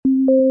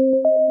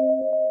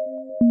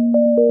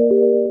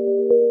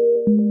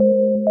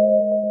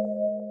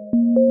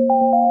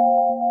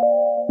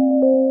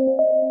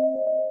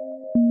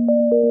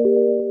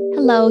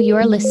Hello, you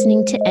are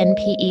listening to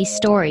NPE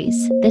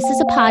Stories. This is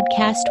a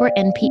podcast where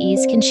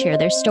NPEs can share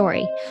their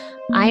story.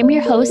 I am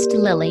your host,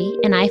 Lily,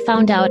 and I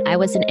found out I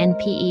was an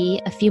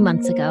NPE a few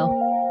months ago.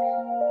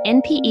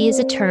 NPE is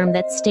a term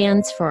that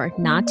stands for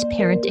Not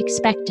Parent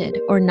Expected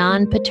or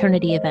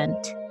Non-Paternity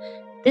Event.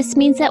 This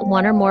means that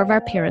one or more of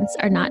our parents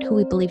are not who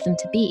we believe them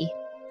to be.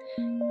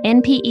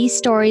 NPE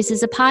Stories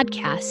is a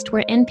podcast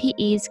where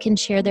NPEs can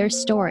share their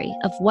story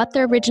of what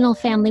their original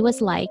family was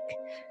like,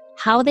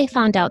 how they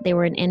found out they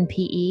were an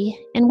NPE,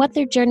 and what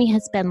their journey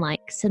has been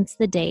like since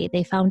the day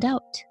they found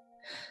out.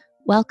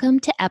 Welcome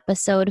to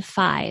episode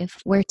 5,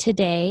 where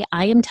today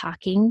I am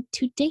talking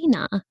to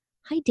Dana.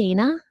 Hi,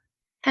 Dana.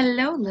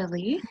 Hello,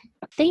 Lily.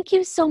 Thank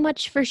you so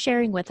much for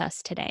sharing with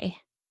us today.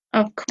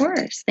 Of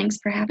course. Thanks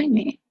for having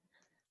me.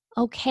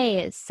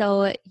 Okay,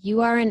 so you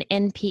are an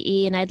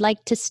NPE, and I'd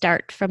like to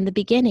start from the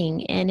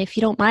beginning. And if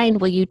you don't mind,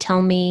 will you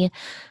tell me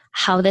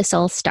how this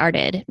all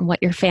started and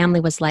what your family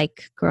was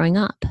like growing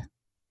up?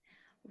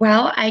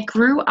 Well, I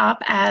grew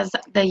up as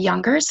the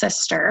younger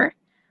sister.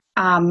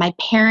 My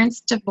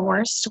parents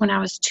divorced when I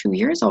was 2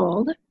 years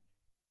old.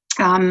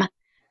 I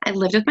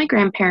lived with my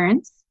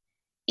grandparents,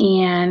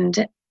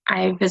 and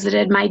I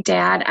visited my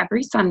dad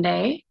every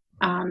Sunday.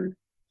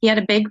 He had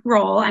a big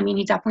role. I mean,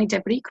 he definitely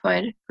did what he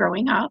could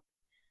growing up.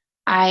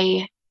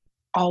 I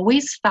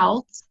always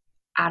felt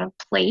out of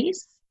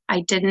place.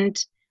 I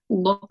didn't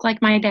look like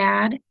my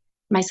dad.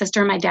 My sister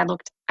and my dad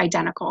looked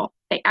identical.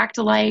 They act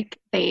alike.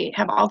 They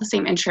have all the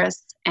same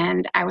interests.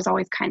 And I was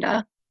always kind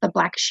of the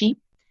black sheep.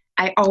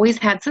 I always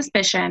had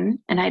suspicion,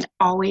 and I'd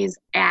always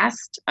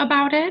asked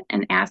about it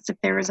and asked if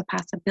there was a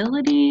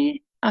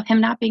possibility of him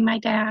not being my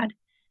dad.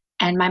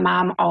 And my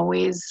mom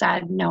always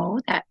said no,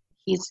 that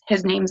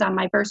his name's on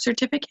my birth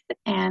certificate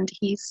and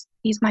he's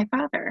my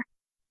father.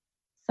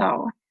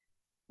 So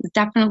it's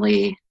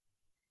definitely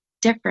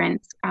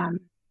different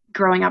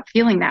growing up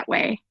feeling that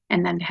way,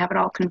 and then to have it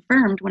all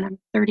confirmed when I'm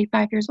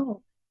 35 years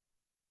old.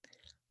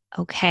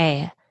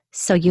 Okay,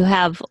 so you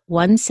have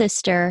one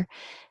sister,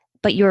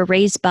 but you were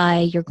raised by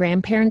your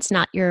grandparents,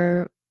 not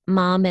your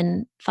mom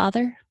and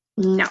father?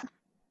 No.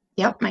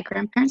 Yep, my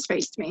grandparents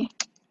raised me.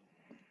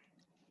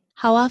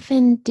 How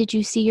often did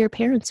you see your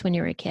parents when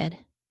you were a kid?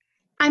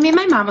 I mean,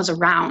 my mom was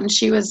around.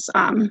 She was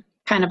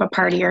kind of a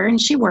partier, and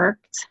she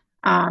worked.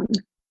 And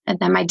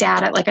then my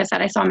dad, like I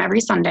said, I saw him every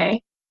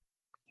Sunday.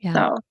 Yeah.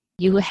 So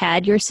You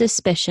had your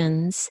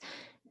suspicions.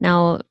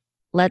 Now,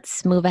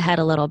 let's move ahead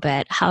a little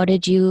bit. How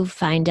did you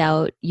find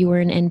out you were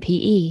an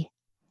NPE?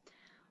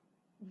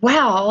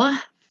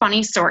 Well,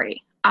 funny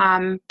story.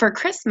 For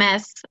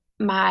Christmas,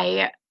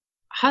 my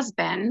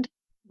husband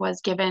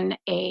was given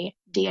a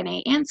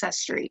DNA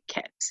ancestry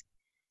kit,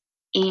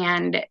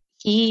 and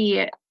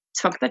he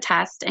took the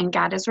test and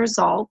got his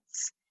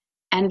results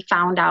and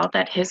found out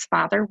that his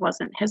father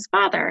wasn't his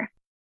father.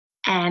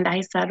 And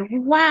I said,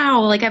 wow,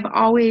 like I've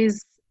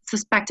always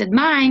suspected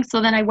mine. So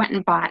then I went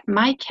and bought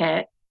my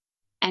kit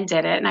and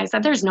did it. And I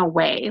said, there's no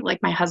way, like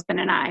my husband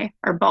and I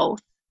are both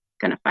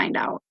going to find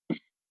out.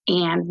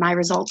 And my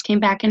results came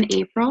back in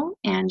April,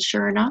 and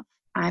sure enough,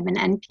 I'm an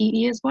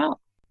NPE as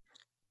well.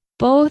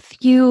 Both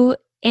you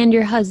and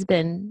your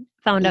husband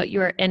found out you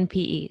were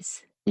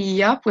NPEs.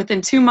 Yep,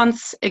 within 2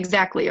 months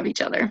exactly of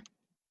each other.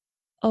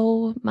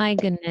 Oh my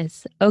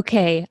goodness.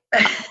 Okay.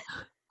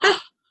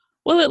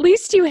 Well, at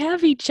least you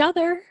have each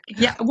other.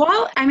 Yeah,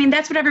 well, I mean,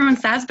 that's what everyone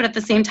says, but at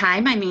the same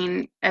time, I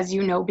mean, as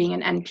you know, being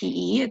an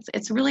NPE,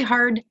 it's a really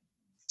hard,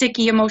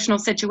 sticky, emotional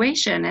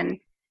situation, and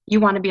you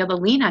want to be able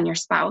to lean on your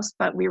spouse,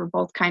 but we were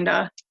both kind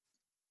of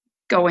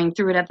going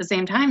through it at the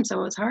same time,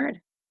 so it was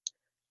hard.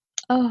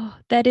 Oh,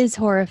 that is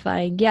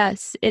horrifying.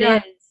 Yes, it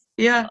is.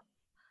 Yeah.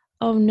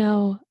 Oh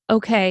no.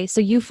 Okay, so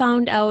you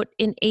found out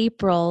in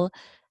April.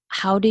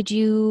 How did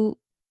you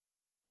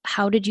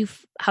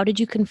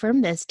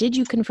confirm this? Did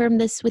you confirm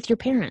this with your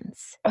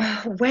parents?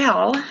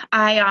 Well,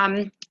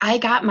 I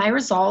got my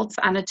results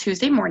on a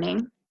Tuesday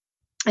morning,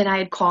 and I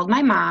had called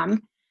my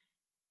mom,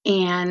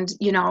 and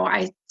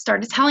I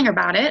started telling her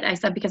about it. I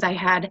said, because I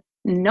had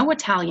no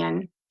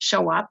Italian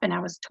show up, and I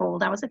was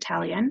told I was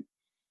Italian,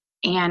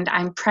 and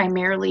I'm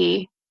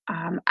primarily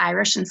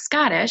Irish and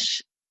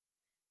Scottish.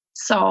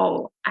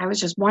 So I was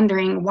just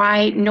wondering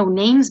why no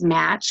names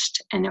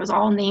matched, and it was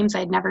all names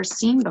I'd never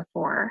seen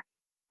before.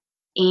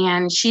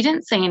 And she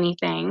didn't say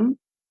anything.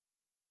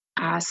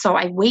 So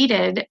I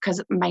waited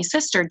because my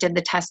sister did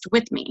the test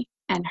with me,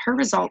 and her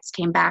results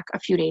came back a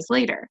few days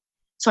later.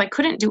 So I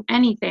couldn't do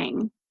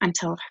anything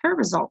until her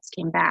results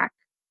came back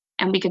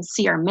and we could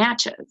see our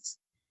matches.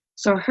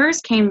 So hers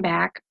came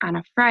back on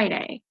a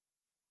Friday,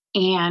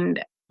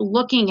 and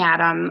looking at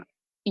them,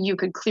 you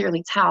could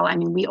clearly tell. I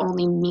mean, we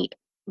only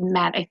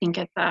met, I think,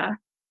 at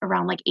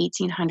around like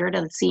 1800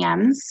 of the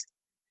CMs.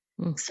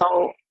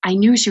 So I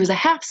knew she was a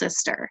half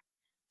sister.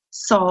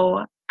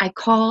 So I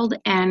called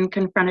and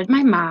confronted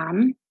my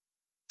mom,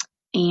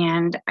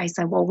 and I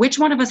said, well, which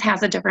one of us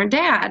has a different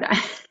dad?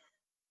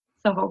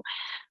 So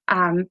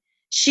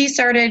she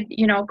started,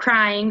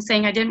 crying,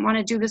 saying I didn't want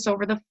to do this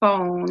over the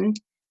phone,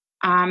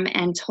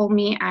 and told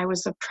me I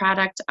was a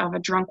product of a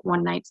drunk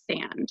one-night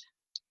stand.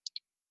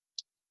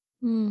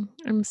 I'm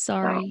So,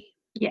 sorry.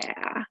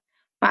 yeah.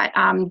 But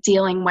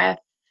dealing with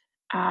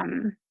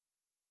um,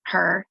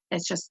 her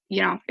is just,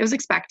 it was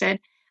expected.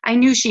 I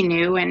knew she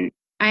knew, and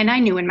I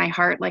knew in my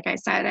heart, like I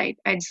said,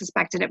 I'd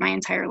suspected it my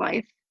entire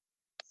life.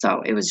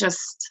 So it was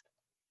just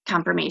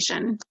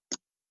confirmation,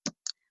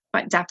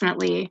 but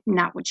definitely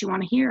not what you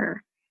want to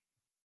hear.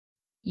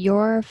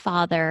 Your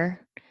father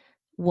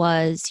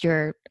was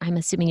I'm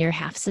assuming your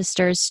half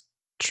sister's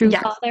true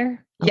Yes,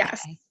 father?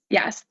 yes, Okay.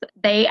 yes.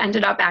 They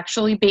ended up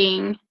actually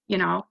being,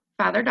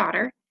 father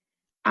daughter.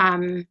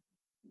 Um,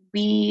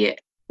 we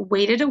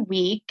waited a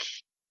week,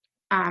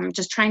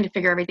 just trying to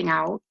figure everything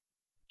out.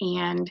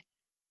 And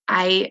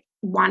I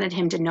wanted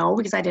him to know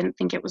because I didn't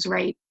think it was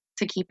right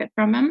to keep it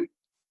from him.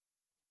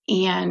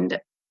 And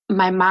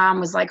my mom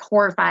was like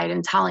horrified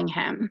in telling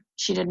him.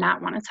 She did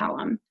not want to tell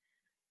him.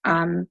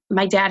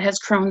 My dad has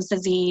Crohn's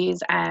disease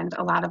and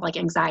a lot of like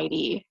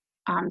anxiety.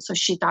 So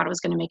she thought it was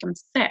going to make him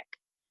sick.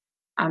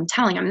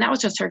 Telling him that was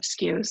just her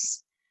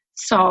excuse.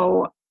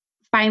 So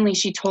finally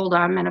she told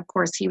him, and of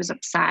course he was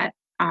upset.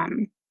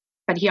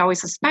 But he always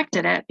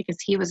suspected it because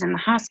he was in the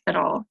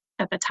hospital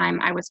at the time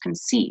I was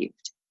conceived.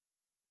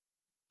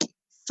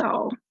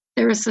 So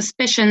there was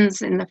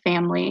suspicions in the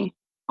family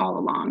all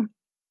along.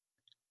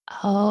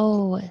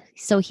 Oh,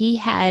 so he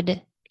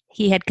had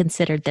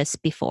considered this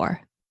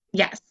before.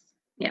 Yes,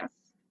 yes.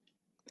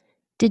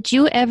 Did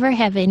you ever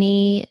have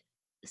any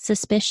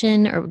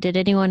suspicion, or did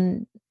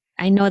anyone,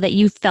 I know that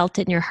you felt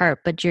it in your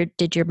heart, but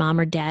did your mom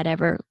or dad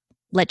ever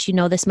let you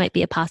know this might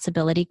be a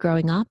possibility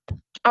growing up?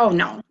 Oh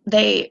no,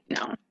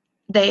 no.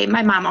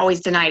 My mom always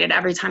denied it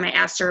every time I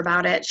asked her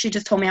about it. She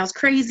just told me I was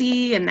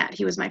crazy and that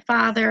he was my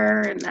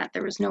father and that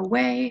there was no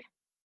way.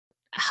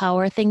 How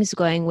are things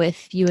going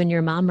with you and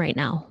your mom right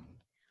now?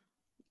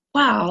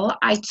 Well,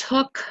 I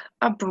took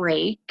a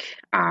break,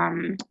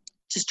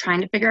 just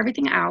trying to figure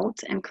everything out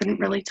and couldn't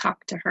really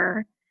talk to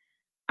her.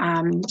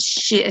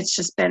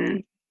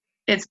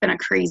 It's been a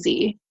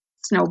crazy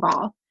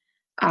snowball,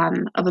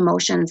 of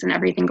emotions and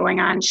everything going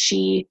on.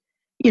 She,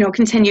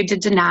 continued to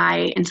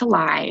deny and to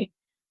lie.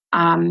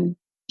 Um,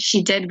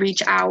 she did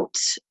reach out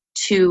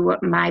to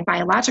my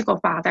biological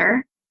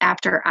father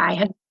after I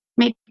had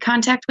made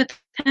contact with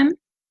him,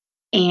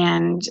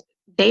 and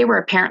they were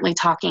apparently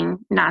talking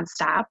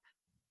nonstop.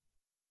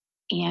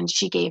 And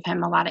she gave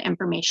him a lot of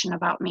information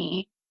about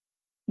me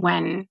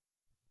when,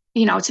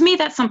 to me,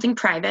 that's something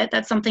private.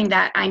 That's something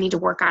that I need to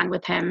work on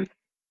with him,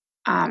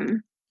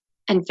 um,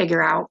 and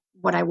figure out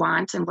what I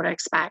want and what I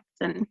expect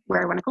and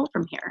where I want to go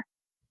from here.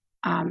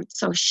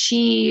 So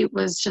she's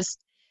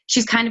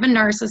kind of a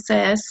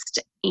narcissist,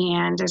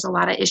 and there's a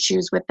lot of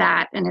issues with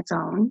that in its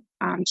own.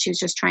 She was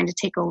just trying to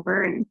take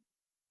over and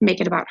make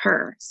it about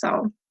her.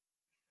 So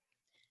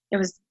it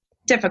was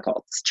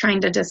difficult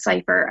trying to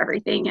decipher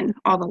everything and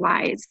all the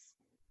lies.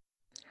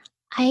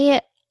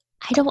 I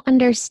I don't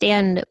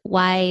understand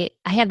why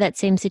I have that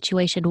same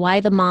situation.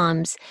 Why the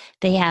moms,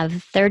 they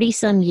have 30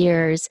 some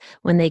years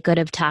when they could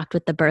have talked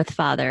with the birth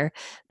father,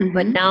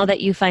 but Hmm. now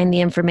that you find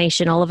the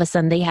information, all of a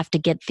sudden they have to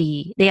get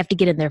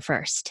in there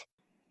first.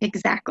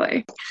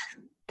 Exactly.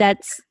 That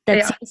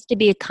Yeah. seems to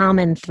be a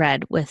common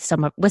thread with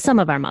some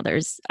of our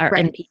mothers, our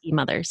Right. NPE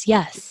mothers.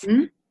 Yes.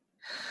 Hmm.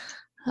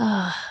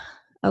 Ah,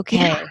 Yeah.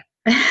 okay.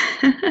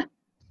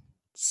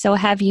 So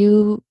have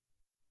you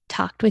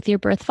talked with your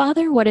birth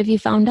father? What have you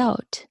found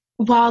out?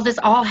 Well, this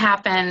all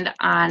happened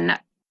on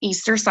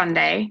Easter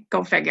Sunday.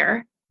 Go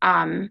figure.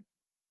 Um,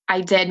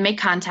 I did make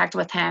contact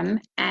with him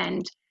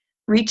and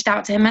reached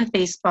out to him on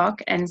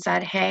Facebook and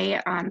said, "Hey,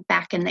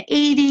 back in the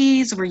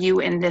 '80s, were you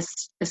in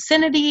this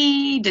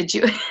vicinity? Did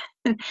you?"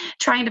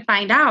 Trying to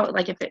find out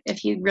like if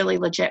he really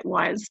legit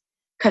was,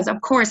 because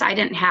of course I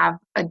didn't have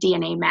a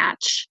DNA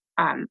match,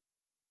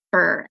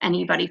 for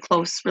anybody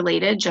close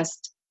related,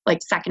 just like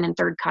second and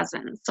third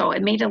cousins. So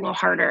it made it a little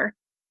harder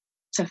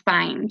to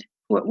find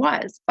who it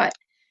was. But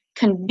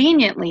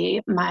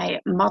conveniently, my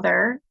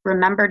mother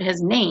remembered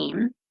his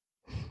name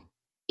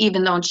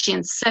even though she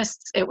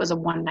insists it was a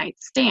one night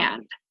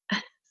stand.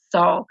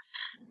 So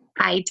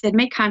I did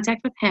make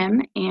contact with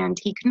him, and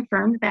he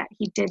confirmed that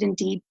he did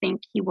indeed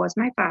think he was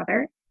my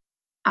father.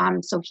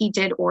 So he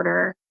did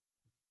order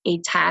a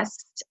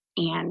test,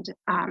 and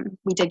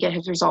we did get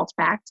his results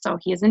back. So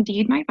he is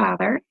indeed my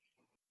father.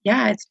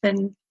 Yeah, it's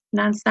been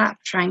nonstop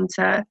trying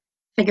to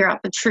figure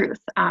out the truth.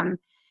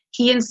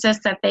 He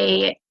insists that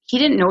he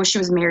didn't know she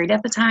was married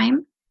at the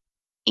time,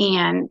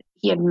 and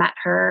he had met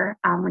her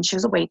when she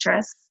was a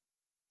waitress,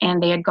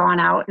 and they had gone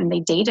out and they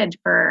dated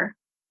for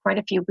quite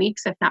a few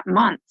weeks, if not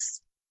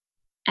months.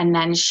 And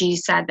then she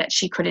said that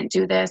she couldn't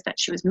do this, that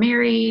she was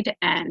married,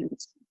 and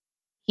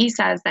he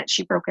says that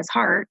she broke his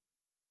heart,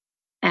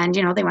 and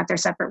they went their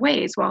separate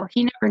ways. Well,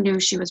 he never knew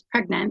she was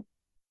pregnant.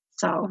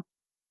 So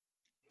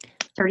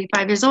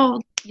 35 years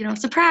old,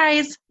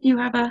 surprise, you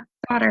have a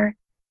daughter.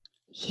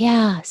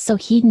 Yeah, so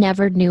he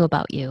never knew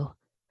about you.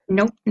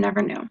 Nope,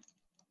 never knew.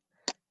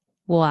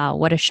 Wow,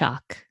 what a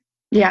shock.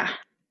 Yeah,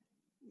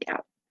 yeah.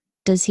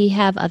 Does he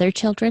have other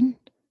children?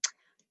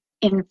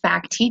 In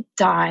fact, he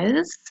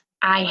does.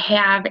 I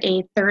have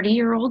a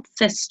 30-year-old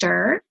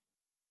sister,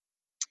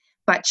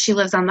 but she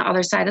lives on the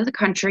other side of the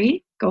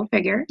country. Go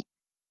figure.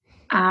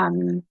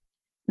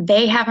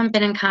 They haven't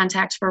been in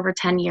contact for over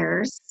 10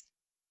 years.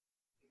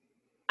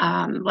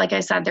 Like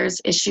I said,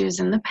 there's issues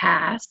in the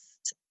past.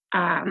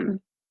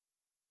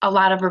 A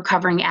lot of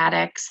recovering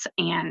addicts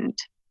and,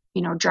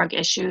 drug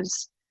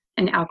issues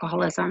and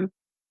alcoholism.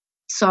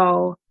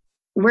 So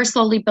we're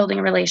slowly building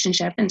a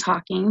relationship and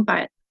talking,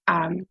 but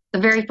the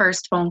very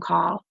first phone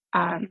call,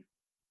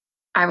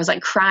 I was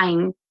like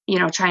crying,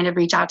 trying to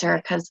reach out to her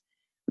because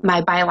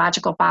my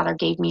biological father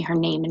gave me her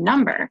name and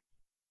number.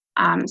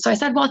 So I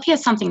said, well, if he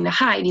has something to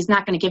hide, he's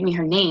not going to give me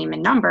her name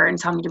and number and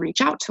tell me to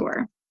reach out to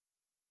her.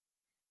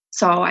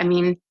 So,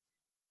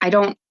 I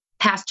don't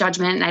pass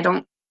judgment and I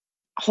don't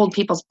hold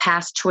people's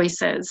past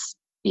choices,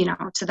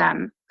 to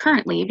them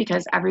currently,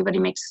 because everybody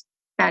makes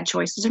bad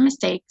choices or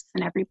mistakes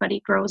and everybody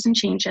grows and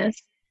changes.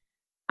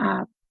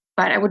 But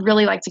I would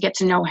really like to get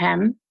to know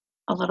him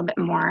a little bit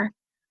more.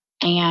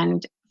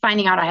 And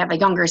finding out I have a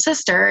younger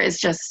sister is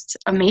just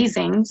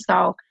amazing.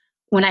 So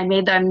when I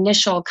made the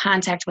initial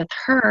contact with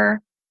her,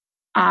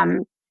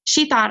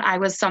 she thought I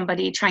was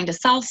somebody trying to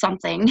sell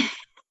something.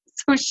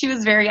 So she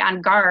was very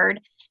on guard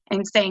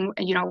and saying,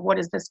 what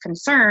is this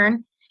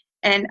concern?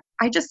 And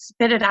I just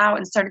spit it out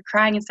and started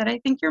crying and said, I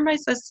think you're my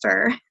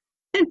sister.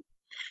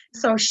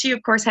 So she,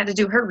 of course, had to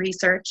do her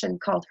research and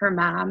called her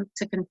mom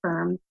to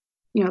confirm,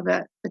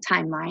 the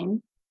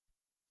timeline.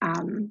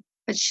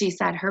 But she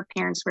said her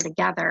parents were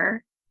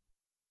together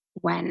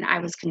when I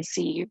was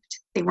conceived.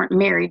 They weren't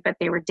married, but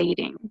they were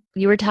dating.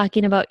 You were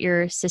talking about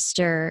your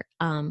sister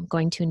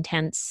going to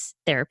intense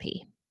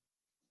therapy.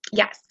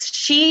 Yes,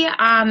 she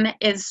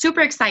is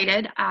super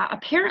excited.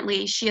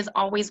 Apparently, she has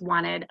always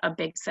wanted a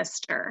big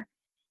sister.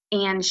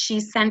 And she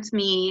sent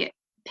me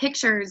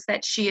pictures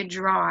that she had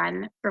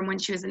drawn from when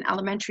she was in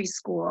elementary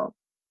school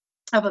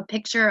of a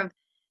picture of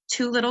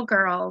two little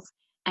girls.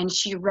 And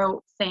she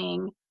wrote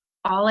saying,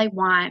 all I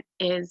want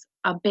is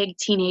a big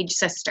teenage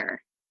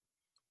sister.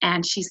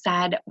 And she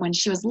said when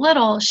she was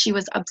little, she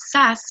was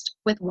obsessed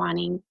with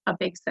wanting a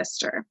big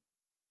sister.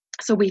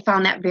 So we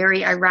found that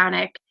very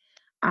ironic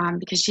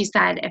because she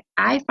said, if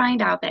I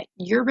find out that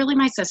you're really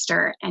my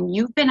sister and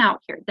you've been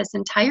out here this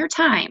entire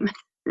time,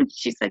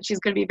 she said she's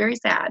going to be very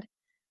sad.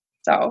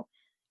 So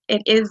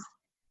it is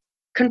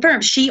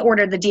confirmed. She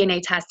ordered the DNA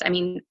test.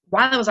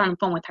 While I was on the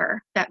phone with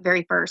her, that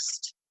very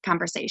first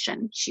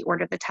conversation, she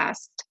ordered the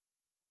test.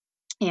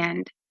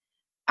 And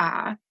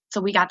so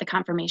we got the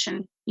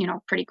confirmation,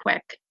 pretty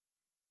quick.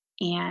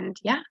 And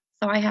yeah,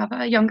 so I have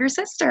a younger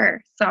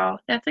sister. So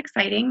that's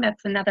exciting.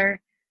 That's another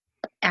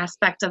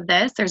aspect of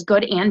this. There's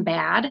good and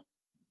bad.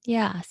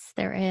 Yes,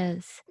 there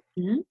is.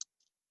 Mm-hmm.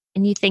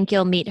 And you think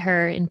you'll meet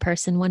her in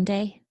person one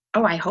day?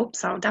 Oh, I hope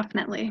so.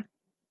 Definitely.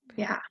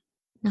 Yeah.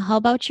 Now, how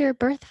about your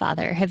birth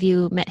father? Have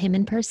you met him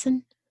in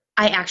person?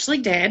 I actually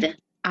did.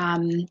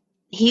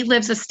 He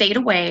lives a state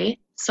away.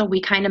 So we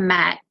kind of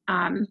met.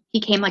 He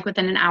came like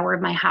within an hour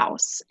of my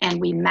house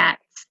and we met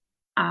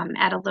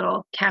at a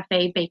little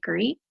cafe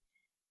bakery.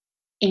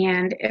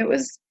 And it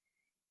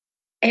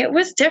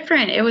was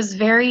different. It was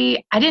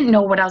I didn't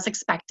know what I was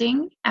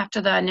expecting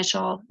after the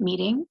initial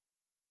meeting.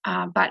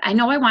 But I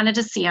know I wanted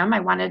to see him.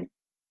 I wanted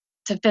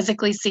to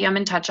physically see him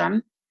and touch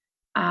him.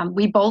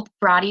 We both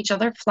brought each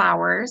other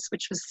flowers,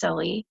 which was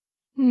silly.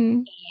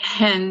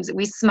 And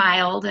we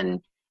smiled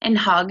and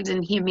hugged,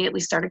 and he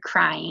immediately started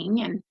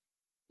crying. And,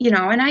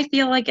 and I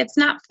feel like it's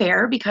not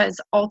fair because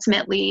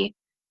ultimately,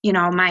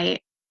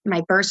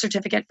 my birth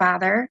certificate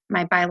father,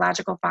 my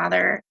biological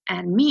father,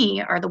 and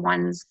me are the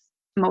ones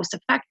most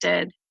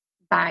affected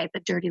by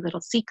the dirty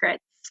little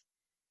secrets.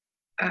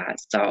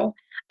 So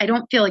I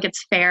don't feel like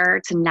it's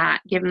fair to not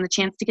give him the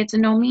chance to get to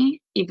know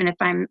me, even if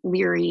I'm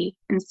leery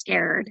and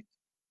scared.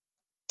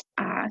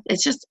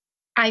 It's just,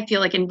 I feel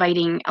like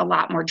inviting a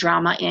lot more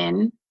drama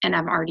in, and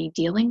I'm already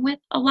dealing with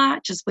a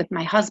lot just with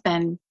my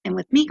husband and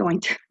with me going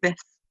through this.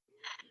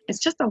 It's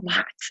just a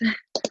lot.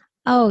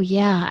 Oh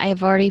yeah,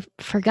 I've already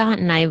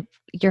forgotten.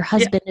 Your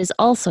husband is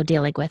also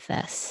dealing with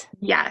this.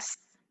 Yes.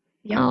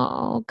 Yep.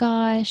 Oh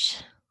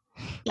gosh.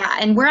 Yeah,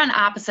 and we're on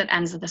opposite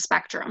ends of the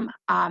spectrum.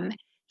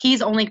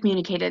 He's only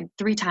communicated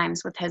 3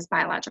 times with his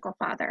biological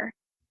father.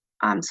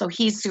 So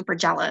he's super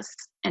jealous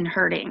and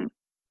hurting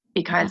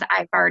because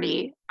I've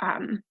already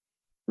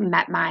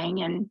met mine,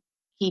 and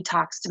he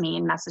talks to me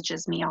and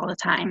messages me all the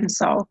time.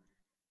 So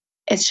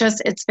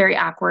it's very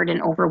awkward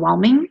and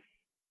overwhelming,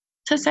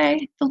 to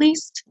say the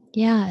least.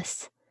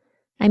 Yes.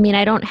 I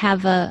don't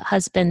have a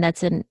husband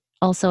that's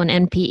also an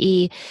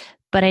NPE,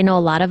 but I know a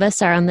lot of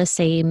us are on the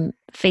same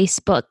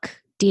Facebook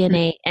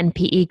DNA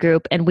NPE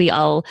group, and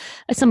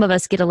some of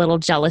us get a little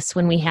jealous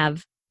when we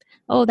have,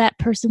 that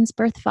person's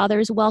birth father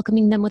is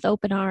welcoming them with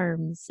open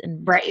arms.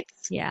 And right.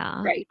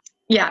 Yeah. Right.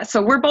 Yeah.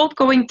 So we're both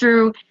going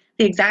through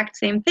the exact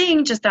same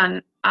thing, just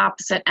on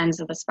opposite ends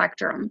of the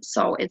spectrum.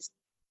 So it's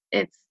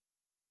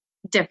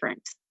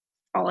different.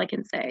 All I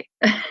can say.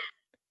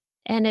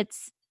 And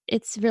it's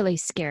really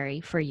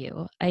scary for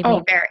you.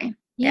 Very.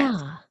 Yeah.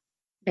 Yes,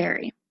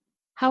 very.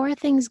 How are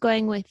things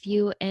going with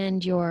you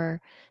and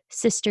your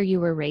sister you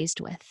were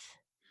raised with?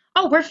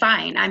 Oh, we're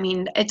fine. I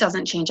mean, it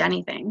doesn't change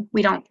anything.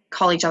 We don't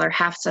call each other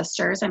half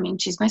sisters. I mean,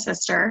 she's my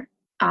sister.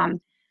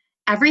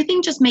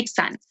 Everything just makes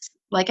sense.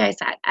 Like I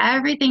said,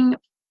 everything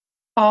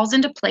falls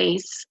into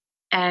place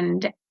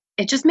and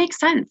it just makes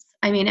sense.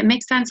 I mean, it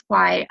makes sense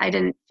why I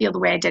didn't feel the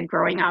way I did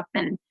growing up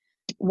and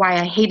why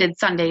I hated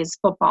Sunday's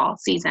football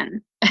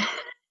season.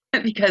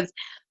 Because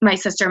my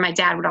sister and my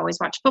dad would always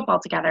watch football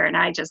together and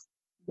I just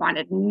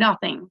wanted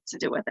nothing to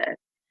do with it.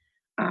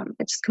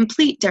 It's just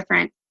complete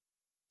different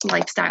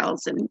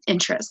lifestyles and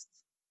interests.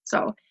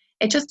 So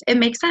it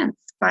makes sense.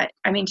 But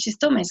I mean, she's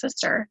still my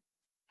sister.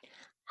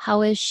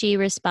 How is she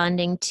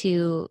responding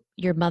to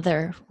your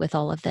mother with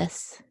all of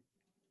this?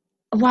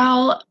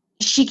 Well,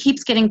 she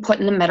keeps getting put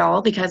in the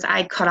middle because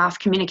I cut off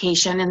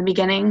communication in the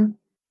beginning,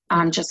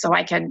 just so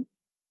I could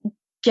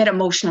get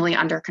emotionally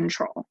under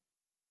control.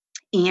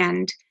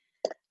 And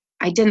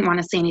I didn't want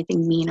to say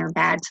anything mean or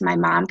bad to my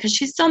mom because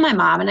she's still my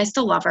mom and I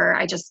still love her.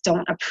 I just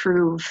don't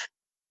approve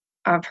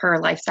of her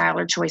lifestyle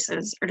or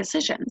choices or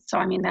decisions. So,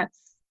 I mean, that's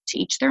to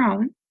each their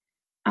own.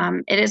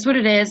 It is what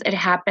it is. It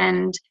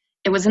happened.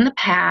 It was in the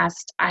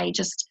past. I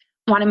just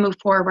want to move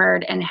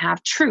forward and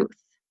have truth.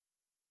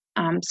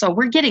 So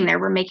we're getting there.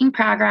 We're making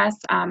progress.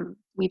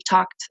 We've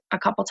talked a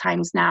couple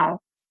times now.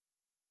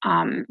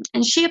 And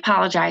she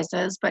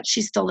apologizes, but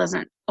she still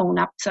doesn't own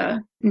up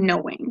to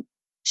knowing.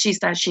 She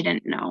says she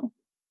didn't know.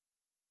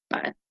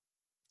 But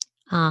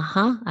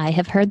I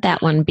have heard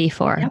that one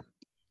before. Yep.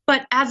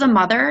 But as a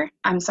mother,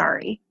 I'm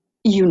sorry,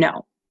 you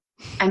know.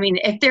 I mean,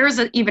 if there's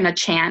even a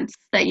chance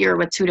that you're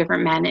with two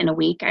different men in a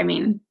week, I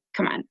mean,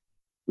 come on.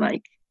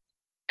 Like,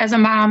 as a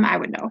mom, I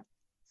would know.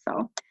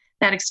 So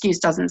that excuse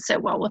doesn't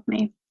sit well with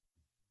me.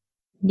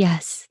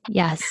 Yes.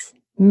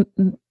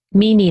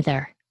 Me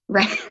neither.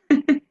 Right.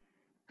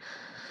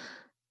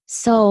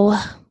 So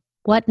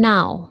what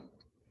now?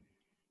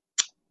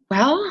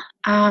 Well,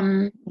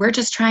 we're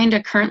just trying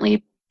to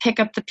currently pick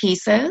up the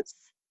pieces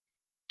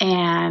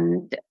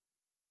and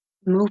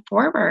move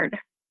forward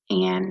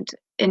and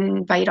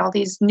invite all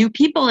these new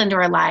people into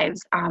our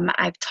lives.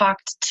 I've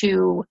talked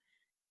to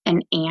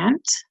an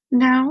aunt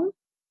now,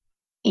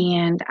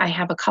 and I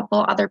have a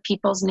couple other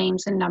people's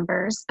names and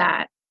numbers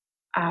that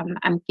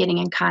I'm getting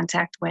in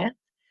contact with.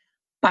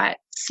 But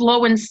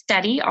slow and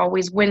steady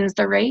always wins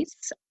the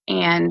race,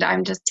 and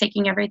I'm just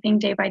taking everything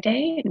day by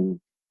day and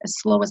as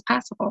slow as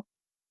possible.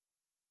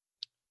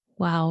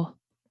 Wow.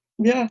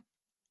 Yeah.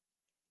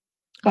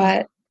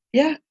 But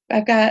yeah,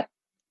 I've got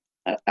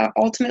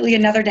ultimately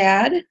another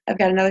dad. I've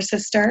got another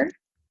sister.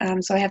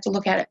 So I have to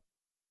look at it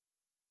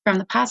from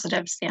the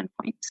positive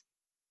standpoint.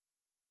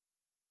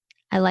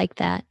 I like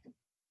that.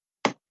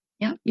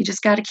 Yeah, you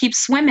just got to keep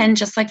swimming,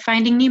 just like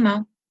Finding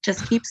Nemo.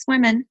 Just keep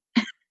swimming.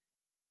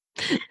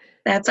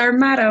 That's our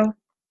motto.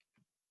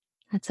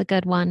 That's a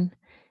good one.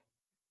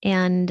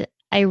 And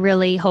I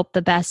really hope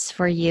the best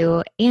for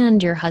you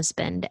and your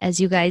husband as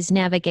you guys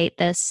navigate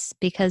this,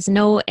 because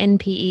no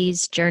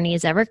NPE's journey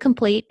is ever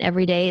complete.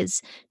 Every day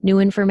is new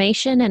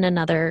information and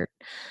another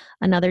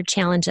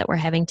challenge that we're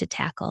having to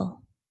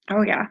tackle.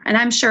 Oh, yeah. And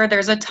I'm sure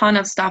there's a ton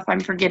of stuff I'm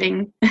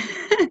forgetting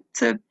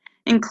to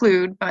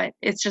include, but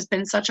it's just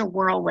been such a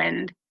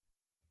whirlwind,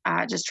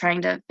 just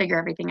trying to figure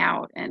everything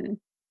out and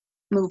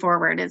move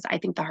forward is, I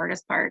think, the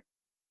hardest part.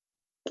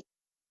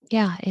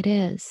 Yeah, it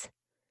is.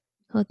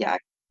 Well, yeah,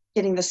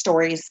 getting the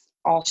stories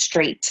all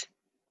straight.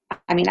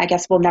 I mean, I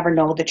guess we'll never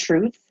know the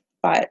truth,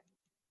 but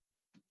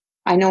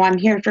I know I'm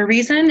here for a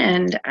reason,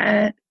 and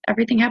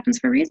everything happens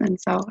for a reason.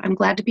 So I'm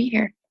glad to be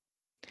here.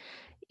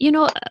 You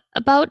know,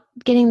 about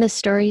getting the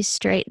stories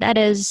straight, that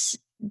is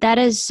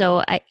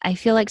so, I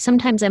feel like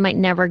sometimes I might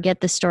never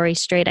get the story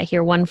straight. I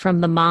hear one from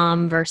the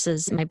mom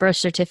versus my birth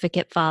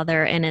certificate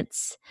father, and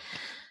it's,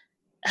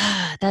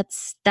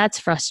 that's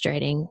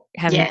frustrating.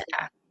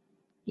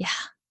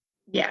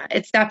 Yeah,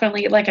 it's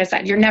definitely, like I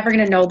said, you're never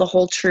going to know the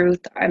whole truth.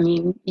 I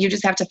mean, you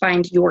just have to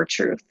find your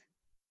truth,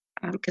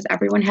 because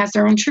everyone has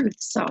their own truth.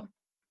 So,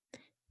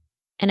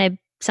 and it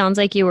sounds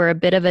like you were a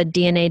bit of a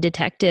DNA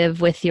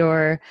detective with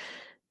your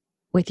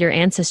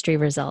ancestry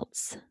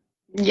results.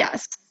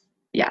 Yes.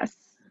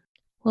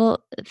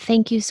 Well,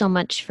 thank you so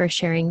much for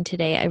sharing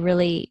today. I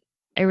really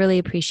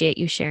appreciate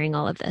you sharing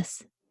all of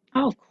this.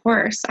 Oh, of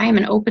course. I am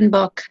an open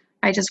book.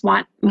 I just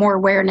want more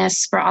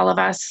awareness for all of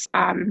us,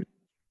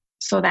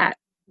 so that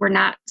we're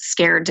not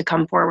scared to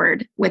come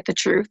forward with the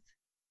truth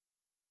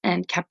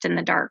and kept in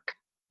the dark.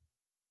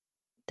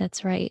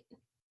 That's right.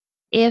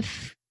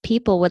 If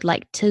people would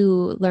like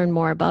to learn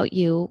more about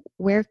you,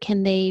 where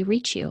can they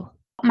reach you?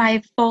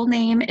 My full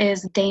name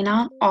is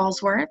Dana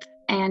Allsworth,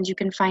 and you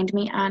can find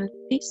me on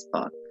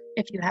Facebook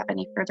if you have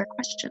any further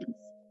questions.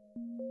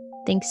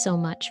 Thanks so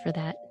much for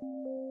that.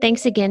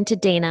 Thanks again to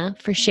Dana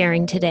for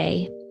sharing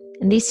today.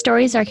 And these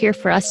stories are here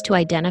for us to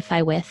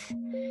identify with.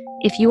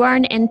 If you are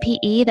an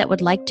NPE that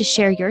would like to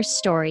share your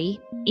story,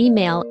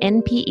 email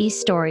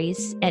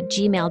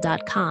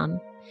npestories@gmail.com.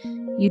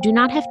 You do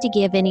not have to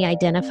give any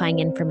identifying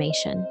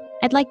information.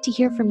 I'd like to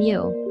hear from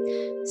you.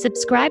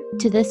 Subscribe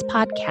to this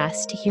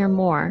podcast to hear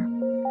more.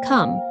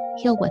 Come,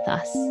 heal with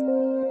us.